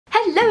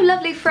Hello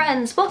lovely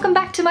friends, welcome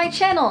back to my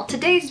channel.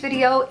 Today's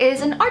video is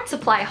an art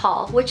supply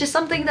haul, which is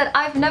something that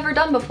I've never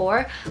done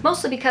before,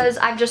 mostly because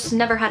I've just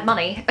never had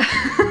money.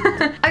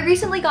 I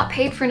recently got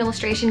paid for an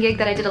illustration gig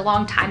that I did a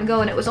long time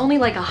ago and it was only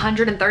like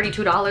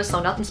 $132,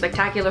 so nothing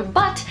spectacular,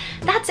 but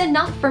that's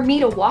enough for me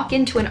to walk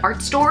into an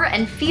art store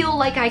and feel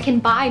like I can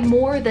buy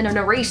more than an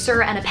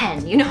eraser and a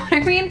pen, you know what I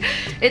mean?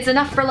 It's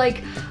enough for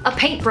like a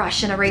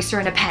paintbrush, an eraser,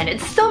 and a pen.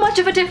 It's so much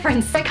of a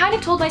difference. I kind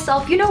of told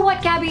myself, you know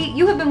what, Gabby,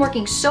 you have been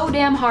working so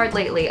damn hard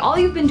lately. All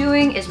you've been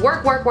doing is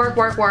work,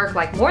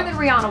 like more than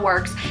Rihanna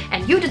works,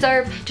 and you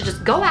deserve to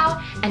just go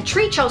out and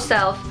treat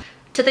yourself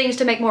to things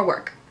to make more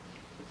work.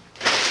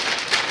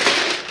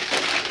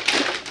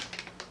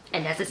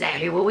 And that's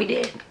exactly what we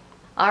did.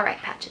 All right,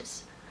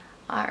 Patches.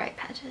 All right,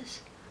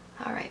 Patches.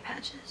 All right,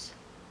 Patches.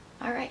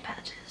 All right,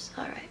 Patches.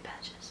 All right,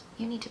 Patches.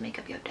 You need to make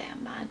up your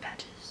damn mind,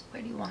 Patches.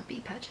 Where do you want to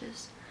be,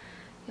 Patches?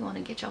 You want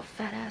to get your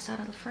fat ass out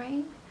of the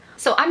frame?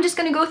 So I'm just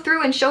gonna go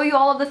through and show you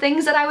all of the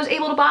things that I was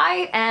able to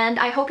buy, and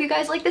I hope you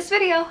guys like this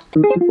video.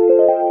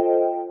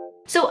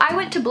 So I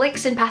went to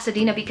Blick's in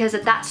Pasadena because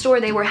at that store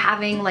they were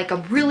having like a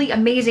really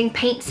amazing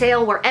paint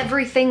sale where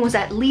everything was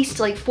at least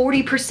like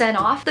 40%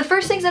 off. The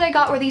first things that I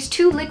got were these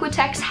two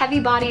Liquitex heavy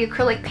body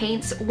acrylic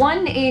paints,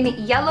 one in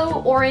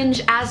yellow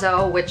orange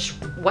azo, which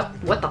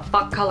what the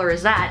fuck color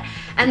is that?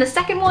 And the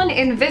second one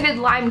in vivid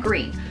lime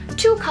green.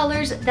 Two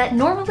colors that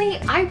normally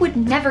I would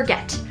never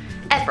get.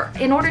 Ever.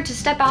 In order to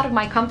step out of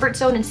my comfort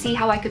zone and see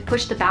how I could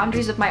push the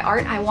boundaries of my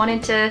art, I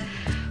wanted to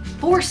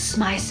force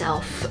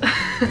myself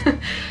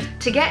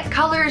to get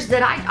colors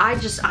that I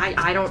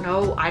don't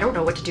know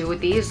what to do with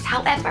these.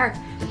 However,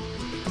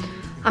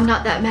 I'm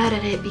not that mad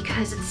at it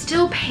because it's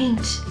still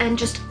paint, and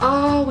just,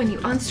 oh, when you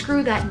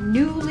unscrew that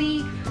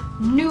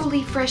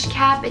newly fresh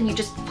cap and you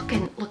just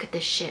fucking look at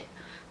this shit.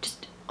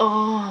 Just,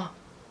 oh,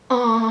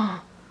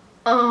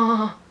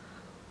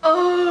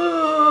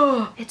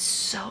 it's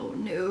so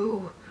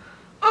new.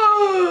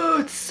 Oh,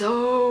 it's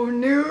so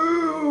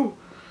new.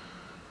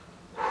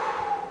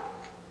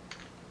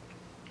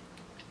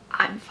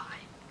 I'm fine.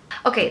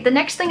 Okay, the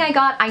next thing I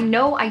got, I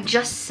know I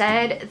just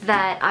said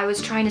that I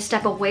was trying to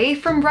step away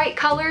from bright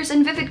colors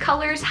and vivid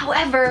colors.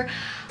 However,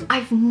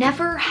 I've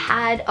never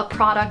had a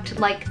product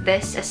like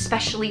this,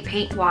 especially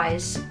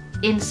paint-wise,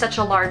 in such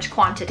a large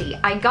quantity.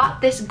 I got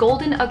this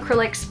Golden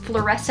Acrylics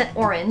Fluorescent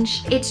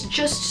Orange. It's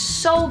just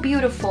so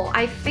beautiful.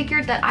 I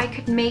figured that I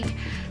could make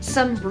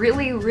some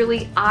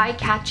really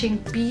eye-catching,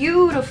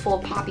 beautiful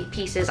poppy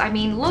pieces. I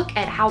mean, look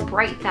at how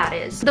bright that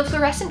is. The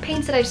fluorescent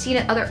paints that I've seen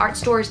at other art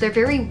stores, they're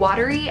very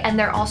watery and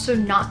they're also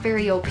not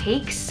very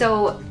opaque,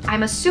 so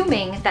I'm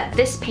assuming that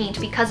this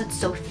paint, because it's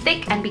so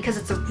thick and because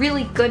it's a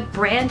really good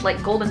brand,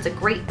 like Golden's a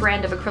great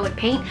brand of acrylic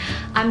paint,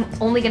 I'm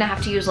only gonna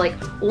have to use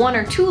like 1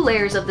 or 2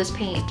 layers of this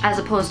paint as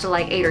opposed to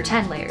like 8 or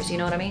 10 layers, you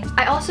know what I mean?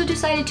 I also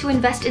decided to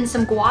invest in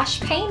some gouache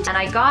paint, and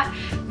I got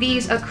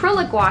these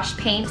acrylic gouache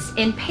paints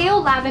in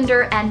pale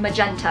lavender and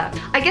magenta.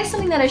 I guess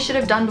something that I should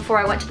have done before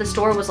I went to the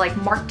store was like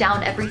mark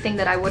down everything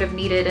that I would have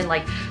needed and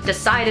like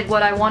decided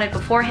what I wanted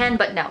beforehand,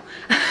 but no.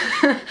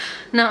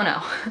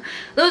 No.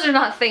 Those are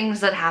not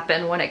things that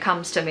happen when it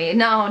comes to me.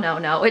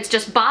 No. It's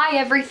just buy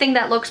everything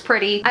that looks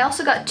pretty. I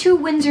also got 2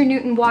 Winsor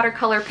Newton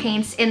watercolor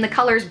paints in the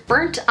colors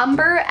Burnt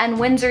Umber and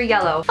Winsor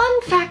Yellow.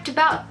 Fun fact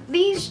about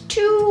these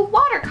 2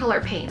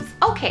 watercolor paints.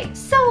 Okay,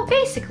 so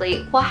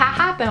basically what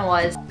happened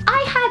was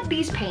I had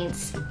these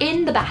paints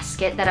in the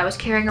basket that I was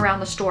carrying around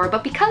the store,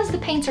 but because the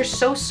paints are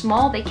so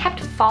small, they kept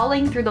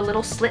falling through the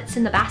little slits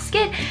in the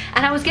basket,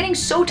 and I was getting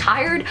so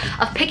tired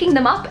of picking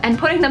them up and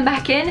putting them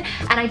back in,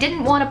 and I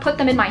didn't want to put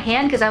them in my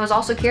hand because I was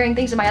also carrying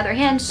things in my other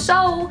hand,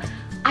 so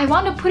I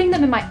wound up putting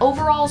them in my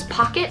overalls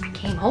pocket. I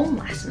came home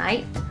last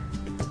night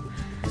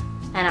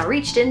and I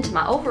reached into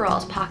my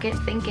overalls pocket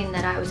thinking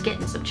that I was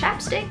getting some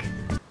chapstick,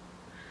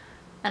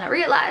 and I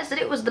realized that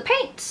it was the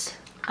paints.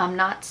 I'm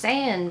not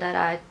saying that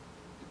I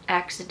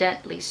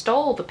accidentally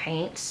stole the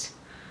paints.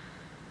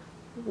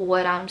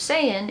 What I'm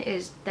saying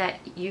is that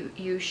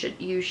you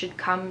should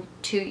come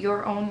to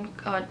your own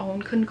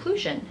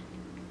conclusion,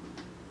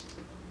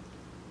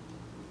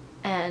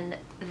 and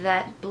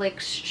that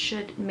Blick's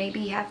should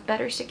maybe have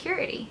better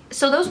security.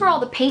 So those were all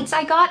the paints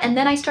I got, and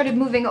then I started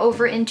moving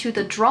over into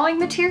the drawing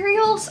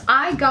materials.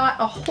 I got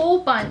a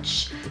whole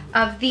bunch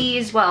of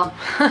these. Well,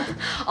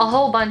 a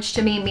whole bunch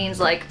to me means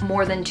like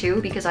more than 2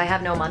 because I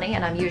have no money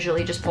and I'm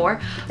usually just poor,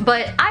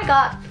 but I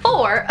got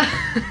 4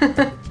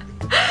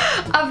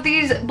 of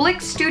these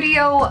Blick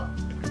Studio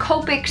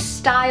Copic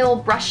style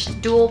brush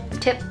dual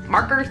tip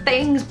marker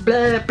things,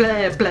 blah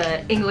blah blah,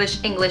 English.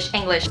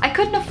 I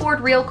couldn't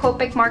afford real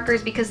Copic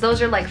markers because those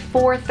are like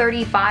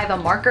 $4.35 a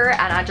marker,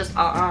 and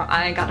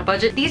I ain't got a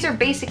budget. These are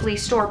basically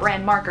store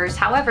brand markers,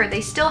 however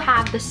they still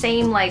have the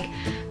same like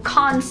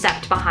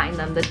concept behind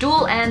them. The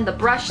dual end, the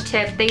brush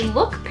tip, they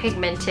look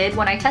pigmented.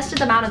 When I tested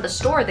them out in the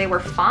store they were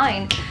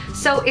fine.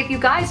 So if you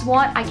guys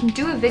want, I can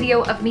do a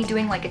video of me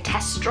doing like a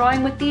test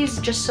drawing with these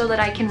just so that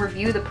I can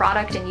review the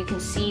product and you can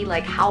see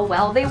like how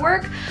well they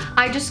work.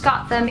 I just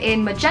got them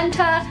in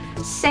magenta,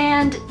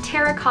 sand,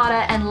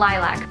 terracotta, and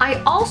lilac. I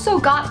also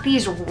got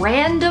these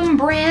random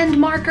brand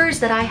markers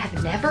that I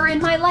have never in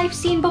my life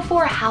seen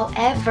before.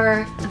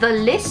 However, the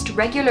list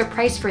regular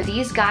price for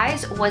these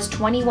guys was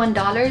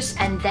 $21,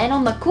 and then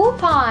on the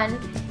coupon,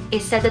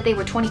 it said that they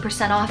were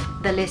 20% off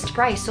the list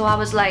price. So I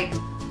was like,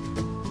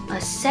 a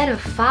set of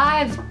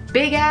 5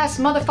 big ass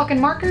motherfucking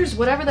markers,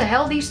 whatever the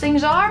hell these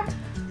things are?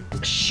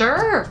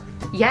 Sure,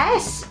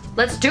 yes,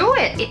 let's do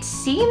it. It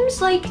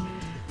seems like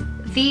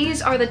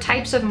these are the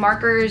types of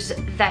markers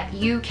that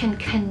you can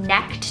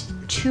connect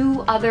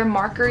to other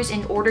markers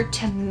in order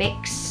to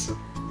mix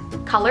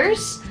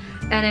colors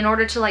and in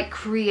order to like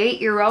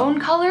create your own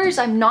colors.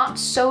 I'm not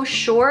so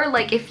sure.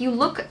 Like if you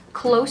look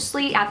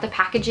closely at the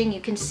packaging,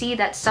 you can see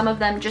that some of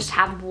them just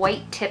have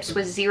white tips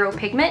with 0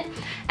 pigment.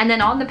 And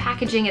then on the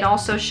packaging, it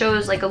also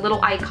shows like a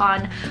little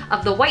icon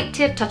of the white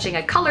tip touching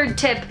a colored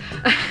tip.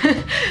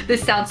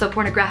 This sounds so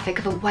pornographic,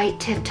 of a white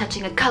tip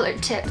touching a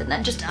colored tip, and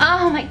then just,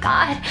 oh my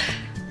God.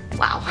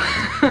 Wow.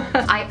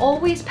 I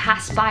always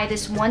pass by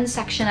this one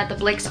section at the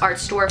Blick's art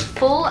store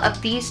full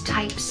of these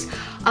types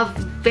of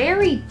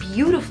very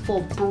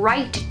beautiful,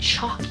 bright,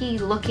 chalky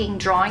looking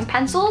drawing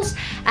pencils.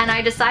 And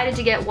I decided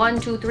to get 1,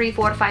 2, 3,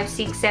 4, 5,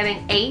 6,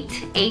 7,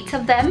 8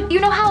 of them. You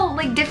know how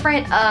like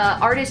different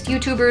artist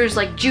YouTubers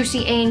like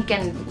Juicy Ink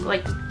and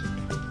like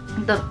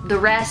the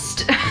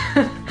rest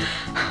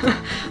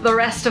the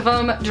rest of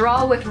them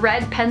draw with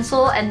red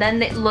pencil, and then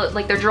they look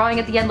like their drawing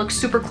at the end looks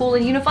super cool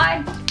and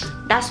unified?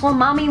 That's what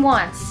mommy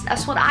wants.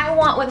 That's what I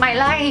want with my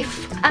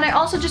life. And I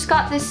also just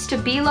got this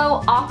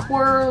Stabilo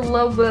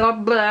Aquarellable.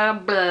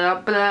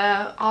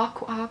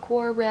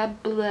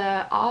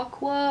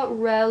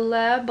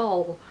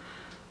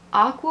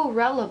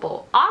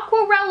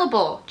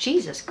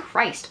 Jesus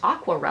Christ,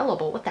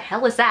 aquarellable. What the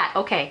hell is that?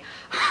 Okay,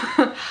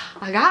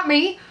 I got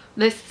me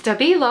this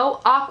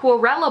Stabilo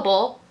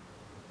Aquarellable.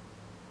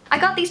 I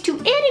got these 2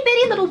 itty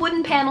bitty little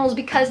wooden panels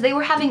because they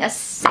were having a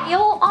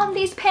sale on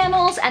these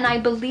panels, and I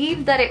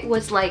believe that it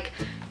was like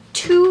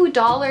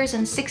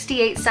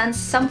 $2.68,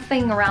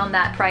 something around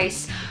that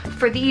price,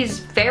 for these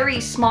very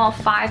small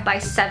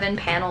 5x7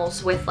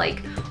 panels with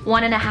like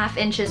 1.5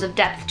 inches of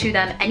depth to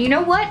them. And you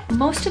know what?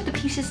 Most of the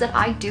pieces that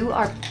I do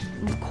are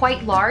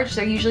quite large.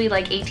 They're usually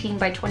like 18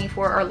 by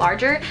 24 or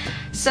larger.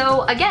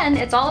 So again,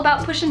 it's all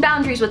about pushing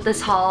boundaries with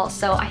this haul.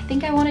 So I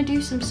think I want to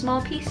do some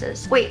small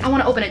pieces. Wait, I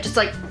want to open it just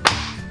like,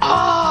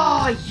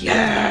 oh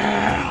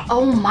yeah!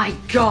 Oh my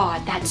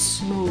God, that's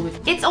smooth.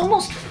 It's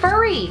almost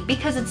furry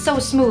because it's so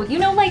smooth. You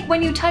know, like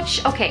when you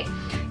touch, okay,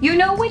 you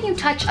know when you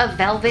touch a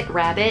velvet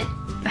rabbit?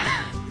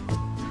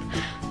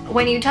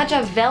 When you touch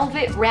a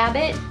velvet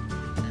rabbit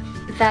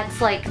that's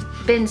like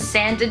been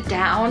sanded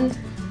down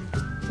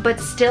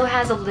but still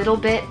has a little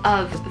bit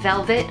of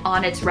velvet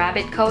on its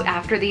rabbit coat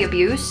after the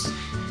abuse?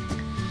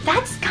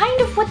 That's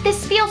kind of what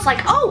this feels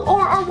like. Oh,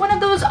 or one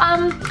of those,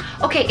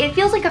 okay, it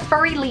feels like a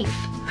furry leaf.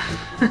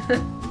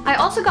 I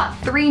also got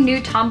 3 new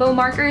Tombow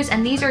markers,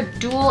 and these are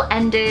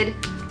dual-ended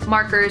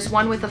markers,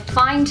 one with a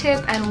fine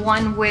tip and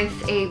one with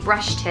a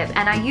brush tip.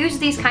 And I use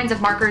these kinds of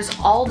markers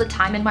all the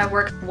time in my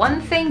work. One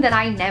thing that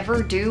I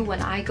never do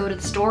when I go to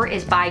the store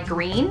is buy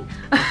green.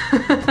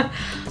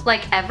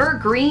 Like ever.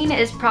 Green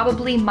is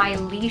probably my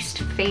least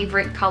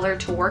favorite color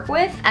to work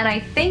with, and I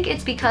think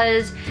it's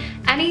because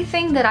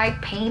anything that I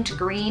paint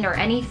green or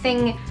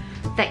anything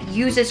that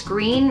uses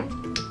green,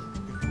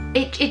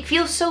 it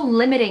feels so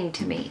limiting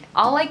to me.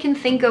 All I can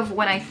think of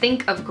when I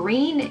think of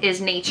green is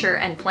nature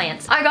and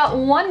plants. I got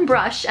 1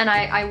 brush, and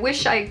I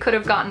wish I could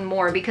have gotten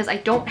more because I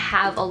don't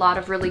have a lot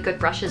of really good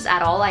brushes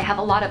at all. I have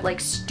a lot of like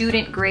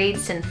student grade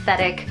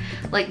synthetic,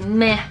 like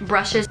meh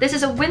brushes. This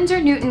is a Winsor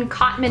Newton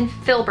Cotman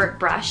Filbert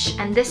brush,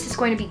 and this is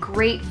going to be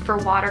great for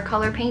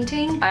watercolor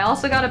painting. I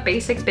also got a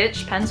basic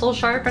bitch pencil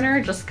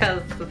sharpener just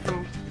because it's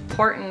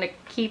important to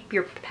keep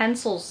your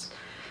pencils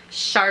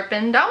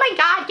sharpened. Oh my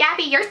God,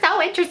 Gabby, you're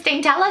so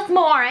interesting. Tell us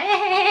more.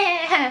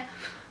 I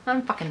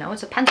don't fucking know.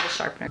 It's a pencil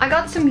sharpener. I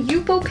got some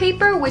Yupo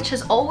paper, which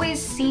has always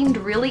seemed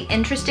really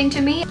interesting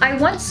to me. I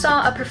once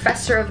saw a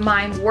professor of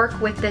mine work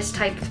with this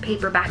type of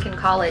paper back in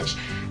college,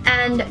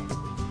 and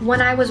when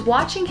I was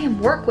watching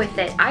him work with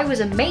it, I was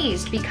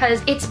amazed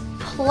because it's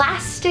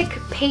plastic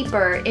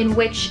paper in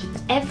which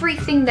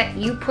everything that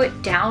you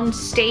put down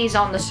stays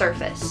on the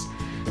surface.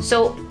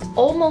 So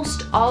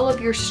almost all of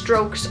your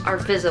strokes are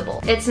visible.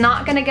 It's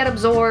not gonna get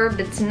absorbed,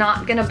 it's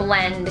not gonna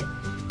blend.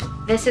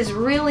 This is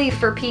really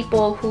for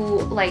people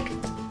who like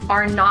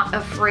are not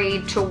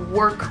afraid to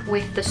work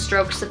with the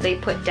strokes that they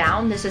put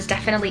down. This is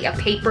definitely a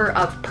paper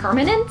of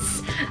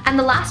permanence. And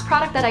the last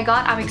product that I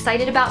got, I'm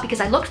excited about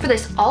because I looked for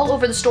this all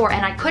over the store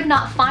and I could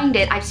not find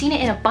it. I've seen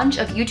it in a bunch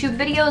of YouTube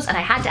videos and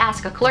I had to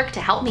ask a clerk to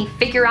help me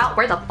figure out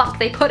where the fuck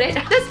they put it.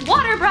 This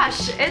water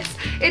brush,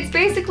 it's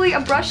basically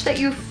a brush that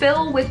you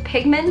fill with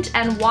pigment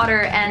and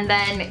water, and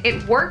then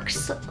it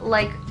works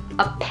like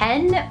a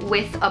pen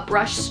with a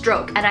brush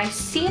stroke. And I've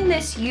seen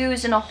this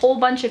used in a whole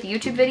bunch of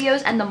YouTube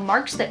videos, and the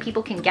marks that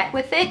people can get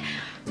with it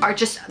are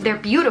just, they're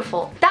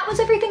beautiful. That was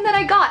everything that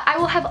I got. I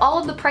will have all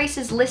of the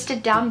prices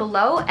listed down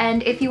below,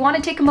 and if you want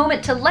to take a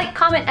moment to like,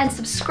 comment, and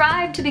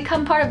subscribe to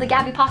become part of the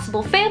Gabby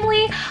Possible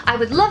family, I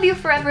would love you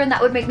forever, and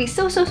that would make me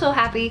so, so, so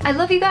happy. I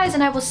love you guys,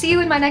 and I will see you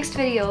in my next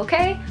video,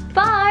 okay?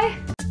 Bye!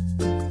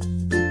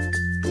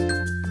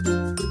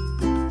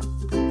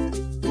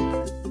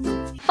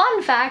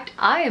 Fun fact,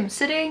 I am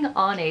sitting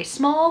on a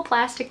small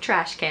plastic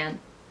trash can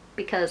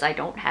because I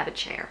don't have a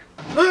chair.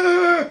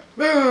 No!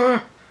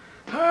 No!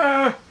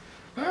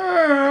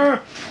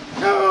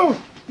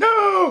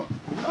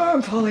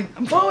 I'm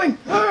falling!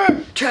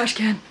 Trash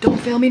can, don't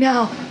fail me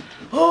now.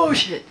 Oh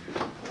shit.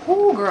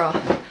 Oh girl.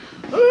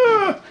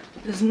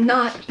 This is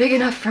not big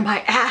enough for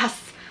my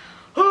ass.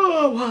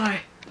 Oh,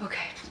 why?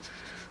 Okay.